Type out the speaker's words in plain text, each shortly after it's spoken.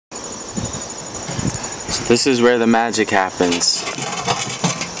This is where the magic happens.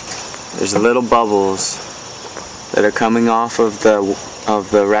 There's little bubbles that are coming off of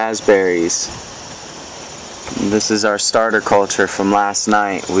the raspberries. This is our starter culture from last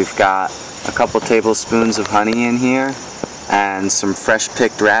night. We've got a couple tablespoons of honey in here and some fresh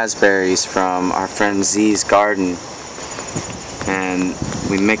picked raspberries from our friend Z's garden. And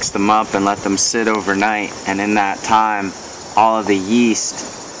we mix them up and let them sit overnight, and in that time all of the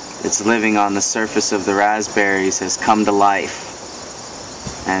yeast that's living on the surface of the raspberries has come to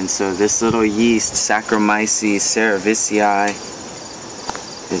life. And so this little yeast, Saccharomyces cerevisiae,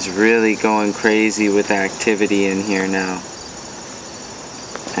 is really going crazy with activity in here now.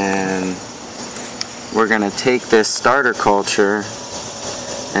 And we're going to take this starter culture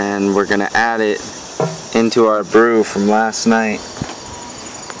and we're going to add it into our brew from last night,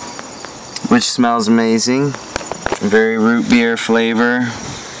 which smells amazing. Very root beer flavor.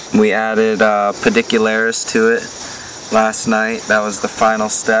 We added pedicularis to it last night. That was the final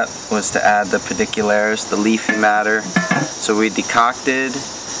step, was to add the pedicularis, the leafy matter. So we decocted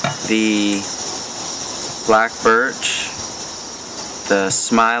the black birch, the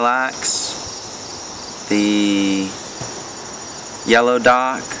smilax, the yellow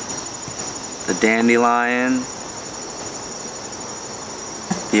dock, the dandelion,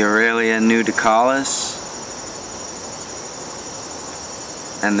 the Aurelia nudicalis,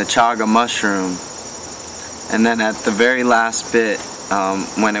 and the chaga mushroom. And then at the very last bit,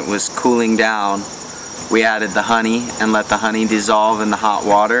 when it was cooling down, we added the honey and let the honey dissolve in the hot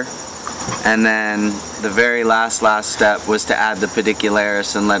water. And then the very last step was to add the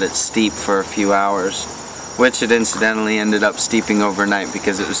pedicularis and let it steep for a few hours, which it incidentally ended up steeping overnight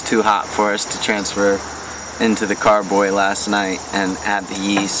because it was too hot for us to transfer into the carboy last night and add the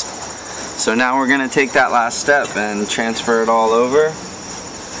yeast. So now we're going to take that last step and transfer it all over,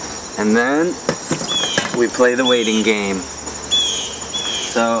 and then we play the waiting game.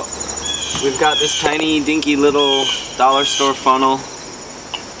 So we've got this tiny dinky little dollar store funnel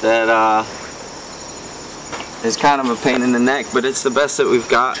that is kind of a pain in the neck, but it's the best that we've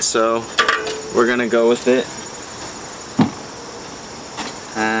got, so we're gonna go with it.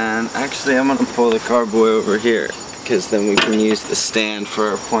 And actually I'm gonna pull the carboy over here, because then we can use the stand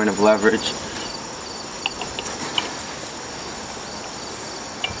for a point of leverage.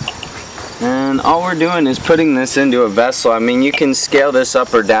 And all we're doing is putting this into a vessel. I mean, you can scale this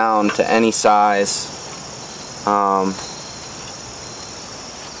up or down to any size.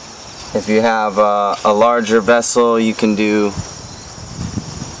 If you have a larger vessel, you can do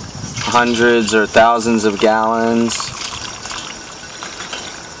hundreds or thousands of gallons,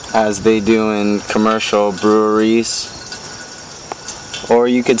 as they do in commercial breweries. Or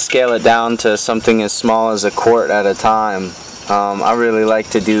you could scale it down to something as small as a quart at a time. I really like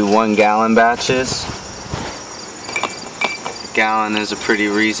to do 1 gallon batches. A gallon is a pretty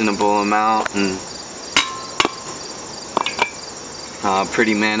reasonable amount and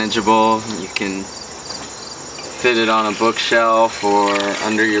pretty manageable. You can fit it on a bookshelf or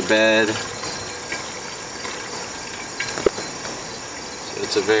under your bed. So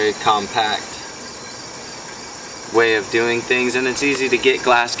it's a very compact way of doing things, and it's easy to get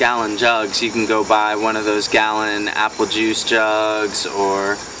glass gallon jugs. You can go buy one of those gallon apple juice jugs,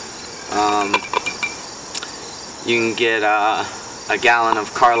 or you can get a gallon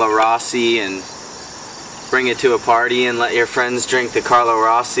of Carlo Rossi and bring it to a party and let your friends drink the Carlo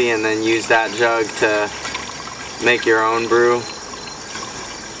Rossi and then use that jug to make your own brew.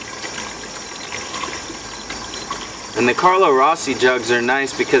 And the Carlo Rossi jugs are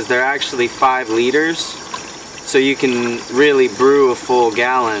nice because they're actually 5 liters, so you can really brew a full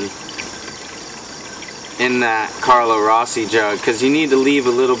gallon in that Carlo Rossi jug, because you need to leave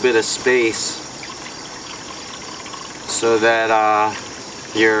a little bit of space so that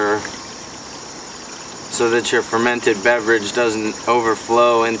your fermented beverage doesn't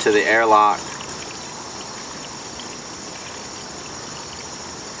overflow into the airlock.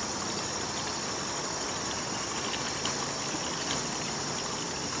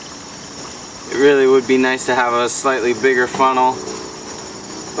 It really would be nice to have a slightly bigger funnel,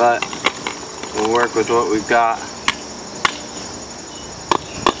 but we'll work with what we've got.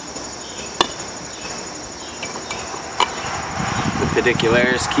 The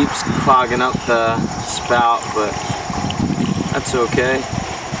pedicularis keeps clogging up the spout, but that's okay.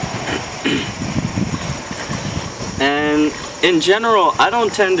 And in general, I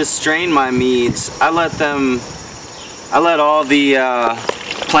don't tend to strain my meads. I let all the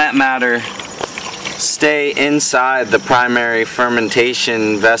plant matter stay inside the primary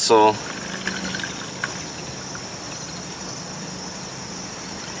fermentation vessel.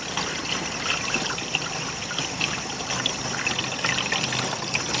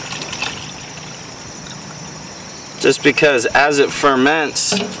 just because as it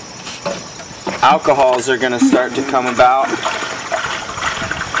ferments, alcohols are going to start to come about.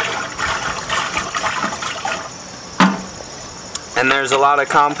 And there's a lot of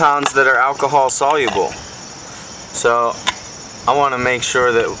compounds that are alcohol soluble. So I want to make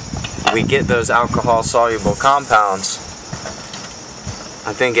sure that we get those alcohol soluble compounds.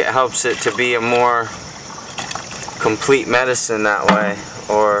 I think it helps it to be a more complete medicine that way,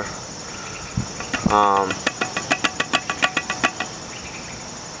 or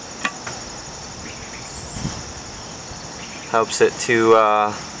helps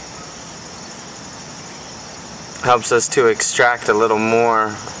us to extract a little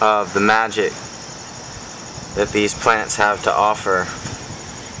more of the magic that these plants have to offer.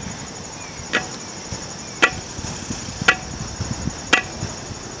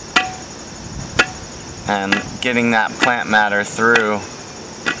 And getting that plant matter through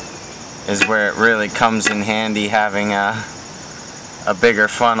is where it really comes in handy, having a bigger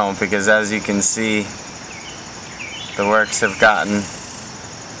funnel, because as you can see, the works have gotten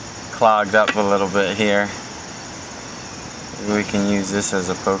clogged up a little bit here. Maybe we can use this as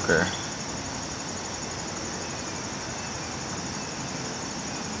a poker.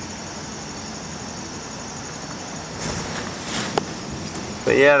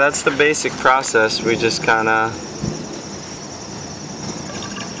 But yeah, that's the basic process. We just kind of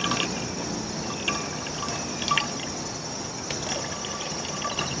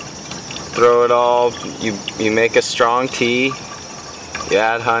throw it all. You make a strong tea, you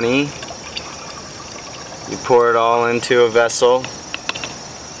add honey, you pour it all into a vessel,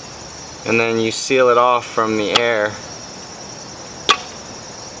 and then you seal it off from the air.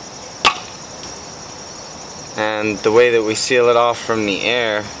 And the way that we seal it off from the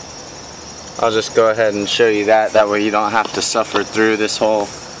air, I'll just go ahead and show you that. That way you don't have to suffer through this whole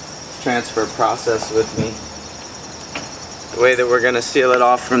transfer process with me. The way that we're going to seal it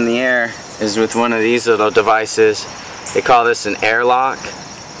off from the air is with one of these little devices. They call this an airlock.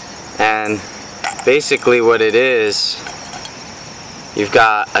 And basically what it is, you've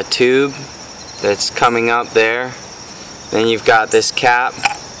got a tube that's coming up there. Then you've got this cap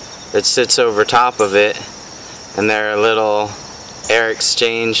that sits over top of it. And there are little air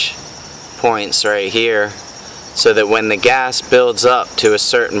exchange points right here, so that when the gas builds up to a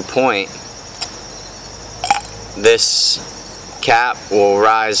certain point, this cap will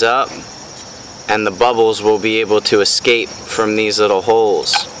rise up and the bubbles will be able to escape from these little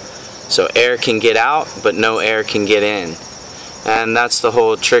holes. So air can get out, but no air can get in. And that's the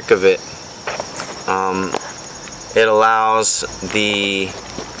whole trick of it. It allows the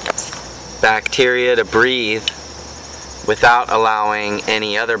bacteria to breathe without allowing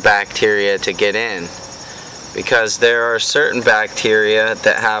any other bacteria to get in, because there are certain bacteria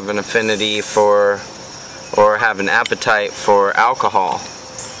that have an affinity for, or have an appetite for, alcohol.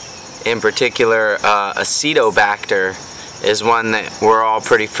 In particular, Acetobacter is one that we're all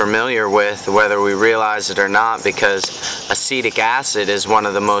pretty familiar with, whether we realize it or not, because acetic acid is one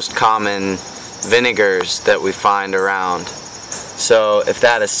of the most common vinegars that we find around. So if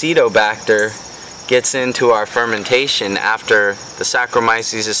that Acetobacter gets into our fermentation after the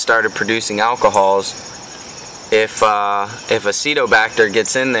Saccharomyces has started producing alcohols, if Acetobacter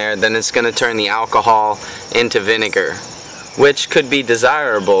gets in there, then it's going to turn the alcohol into vinegar, which could be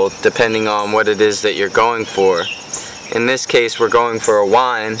desirable depending on what it is that you're going for. In this case, we're going for a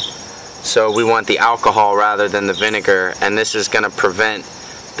wine, so we want the alcohol rather than the vinegar, and this is going to prevent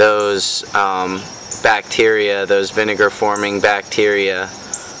those bacteria, those vinegar forming bacteria,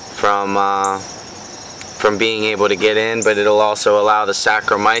 from being able to get in, but it'll also allow the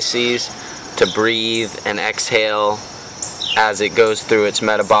Saccharomyces to breathe and exhale as it goes through its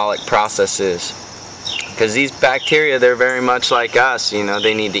metabolic processes. Because these bacteria, they're very much like us, you know,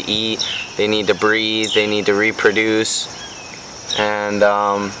 they need to eat, they need to breathe, they need to reproduce, and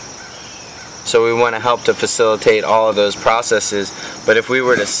so we want to help to facilitate all of those processes. But if we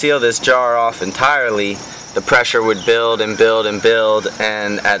were to seal this jar off entirely, the pressure would build and build and build,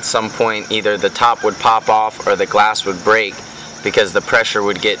 and at some point either the top would pop off or the glass would break because the pressure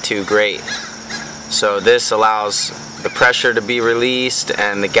would get too great. So this allows the pressure to be released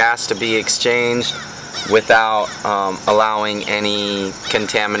and the gas to be exchanged without allowing any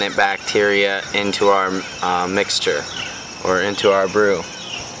contaminant bacteria into our mixture or into our brew.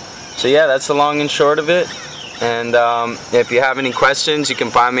 So yeah, that's the long and short of it. And if you have any questions, you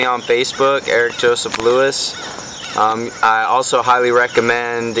can find me on Facebook, Eric Joseph Lewis. I also highly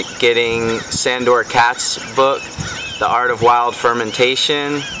recommend getting Sandor Katz's book, The Art of Wild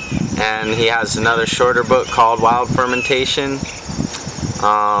Fermentation, and he has another shorter book called Wild Fermentation.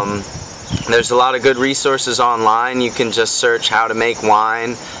 There's a lot of good resources online. You can just search how to make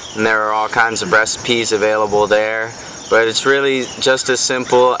wine, and there are all kinds of recipes available there. But it's really just as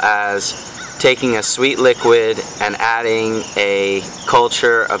simple as taking a sweet liquid and adding a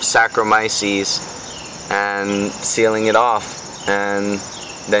culture of Saccharomyces and sealing it off, and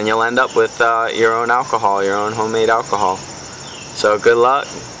then you'll end up with your own alcohol, your own homemade alcohol. So good luck.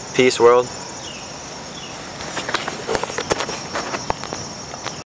 Peace, world.